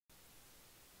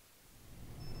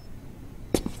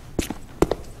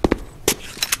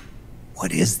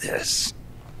What is this?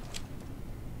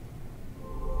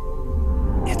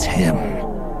 It's him.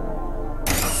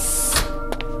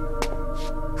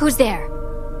 Who's there?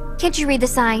 Can't you read the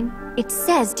sign? It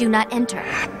says do not enter.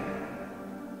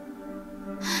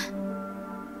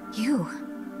 You.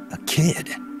 A kid?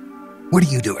 What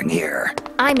are you doing here?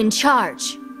 I'm in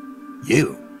charge.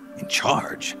 You? In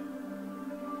charge?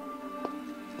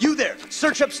 You there!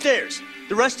 Search upstairs!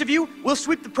 The rest of you, we'll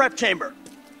sweep the prep chamber.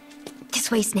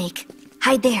 This way, Snake.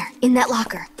 Hide there, in that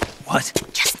locker. What?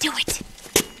 Just do it.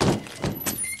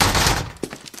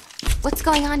 What's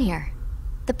going on here?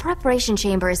 The preparation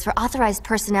chamber is for authorized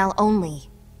personnel only.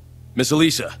 Miss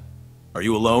Elisa, are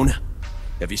you alone?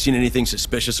 Have you seen anything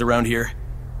suspicious around here?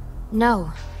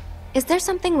 No. Is there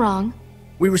something wrong?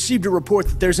 We received a report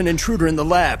that there's an intruder in the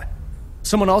lab.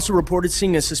 Someone also reported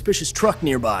seeing a suspicious truck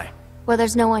nearby. Well,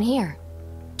 there's no one here.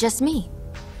 Just me.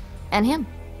 And him.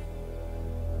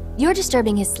 You're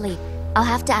disturbing his sleep. I'll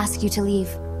have to ask you to leave.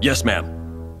 Yes, ma'am.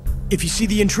 If you see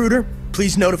the intruder,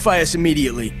 please notify us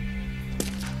immediately.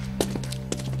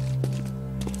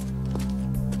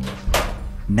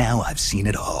 Now I've seen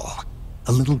it all.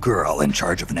 A little girl in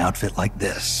charge of an outfit like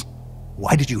this.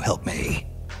 Why did you help me?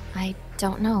 I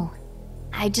don't know.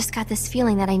 I just got this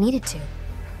feeling that I needed to.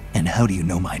 And how do you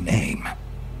know my name?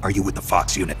 Are you with the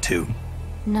Fox unit too?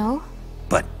 No?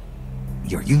 But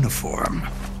your uniform...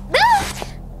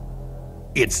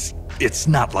 It's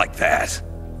not like that.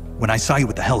 When I saw you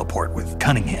at the heliport with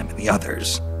Cunningham and the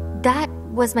others... That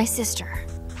was my sister.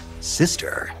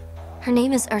 Sister? Her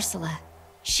name is Ursula.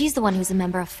 She's the one who's a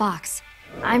member of Fox.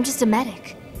 I'm just a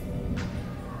medic.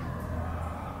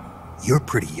 You're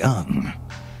pretty young.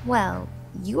 Well,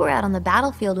 you were out on the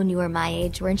battlefield when you were my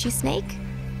age, weren't you, Snake?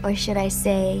 Or should I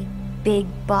say, Big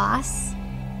Boss?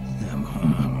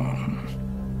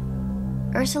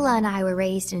 Ursula and I were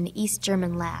raised in an East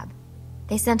German lab.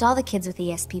 They sent all the kids with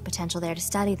ESP potential there to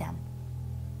study them.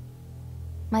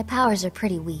 My powers are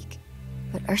pretty weak,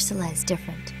 but Ursula is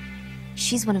different.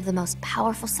 She's one of the most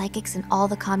powerful psychics in all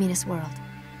the communist world.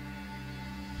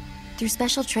 Through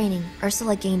special training,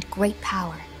 Ursula gained great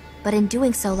power, but in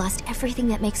doing so lost everything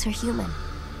that makes her human.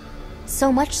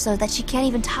 So much so that she can't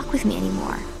even talk with me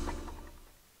anymore.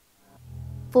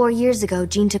 4 years ago,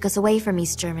 Gene took us away from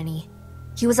East Germany.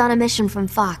 He was on a mission from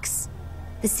Fox.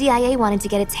 The CIA wanted to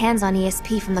get its hands on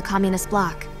ESP from the communist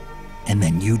bloc. And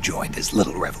then you joined his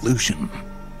little revolution.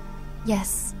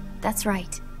 Yes, that's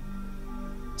right.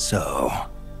 So,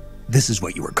 this is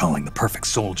what you were calling the perfect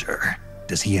soldier.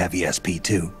 Does he have ESP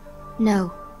too?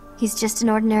 No, he's just an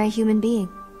ordinary human being.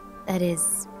 That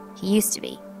is, he used to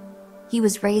be. He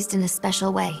was raised in a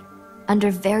special way,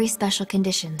 under very special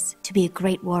conditions, to be a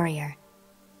great warrior.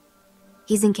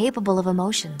 He's incapable of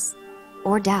emotions,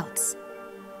 or doubts.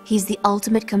 He's the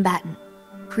ultimate combatant,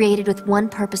 created with one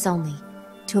purpose only,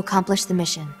 to accomplish the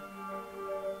mission.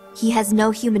 He has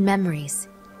no human memories.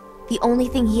 The only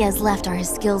thing he has left are his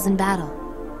skills in battle.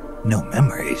 No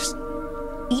memories?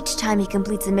 Each time he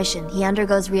completes a mission, he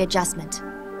undergoes readjustment.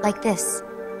 Like this.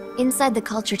 Inside the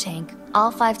culture tank,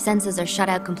 all 5 senses are shut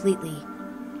out completely.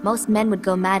 Most men would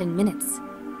go mad in minutes.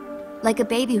 Like a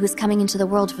baby who's coming into the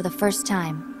world for the first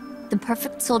time, the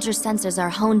perfect soldier's sensors are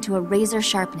honed to a razor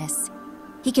sharpness.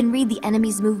 He can read the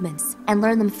enemy's movements and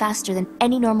learn them faster than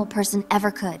any normal person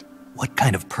ever could. What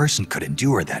kind of person could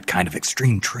endure that kind of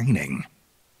extreme training?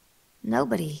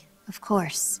 Nobody, of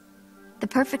course. The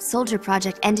Perfect Soldier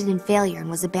project ended in failure and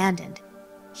was abandoned.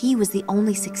 He was the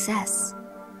only success.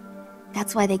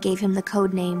 That's why they gave him the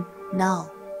code name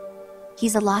Null.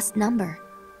 He's a lost number.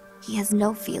 He has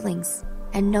no feelings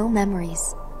and no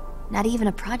memories, not even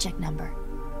a project number.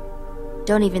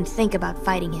 Don't even think about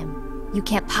fighting him. You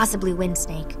can't possibly win,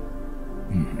 Snake.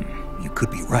 You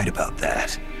could be right about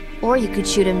that. Or you could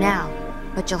shoot him now,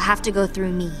 but you'll have to go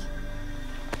through me.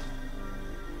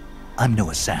 I'm no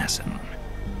assassin.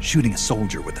 Shooting a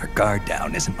soldier with their guard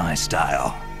down isn't my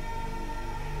style.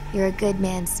 You're a good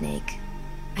man, Snake.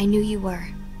 I knew you were.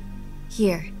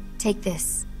 Here, take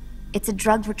this. It's a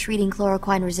drug for treating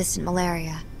chloroquine-resistant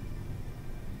malaria.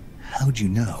 How'd you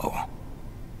know?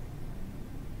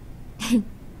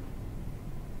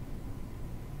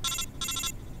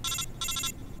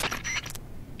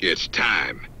 It's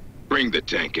time. Bring the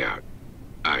tank out.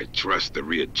 I trust the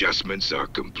readjustments are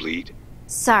complete.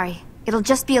 Sorry, it'll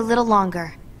just be a little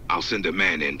longer. I'll send a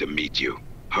man in to meet you.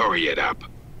 Hurry it up.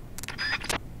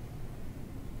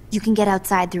 You can get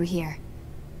outside through here.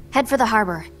 Head for the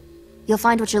harbor. You'll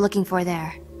find what you're looking for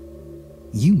there.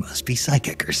 You must be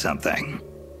psychic or something.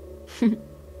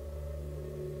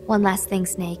 One last thing,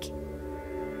 Snake.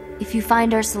 If you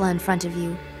find Ursula in front of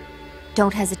you,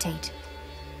 don't hesitate.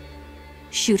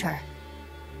 Shoot her.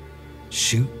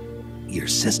 Shoot your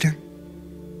sister?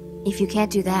 If you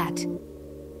can't do that,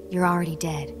 you're already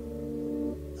dead.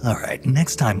 Alright,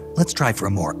 next time, let's try for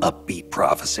a more upbeat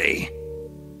prophecy.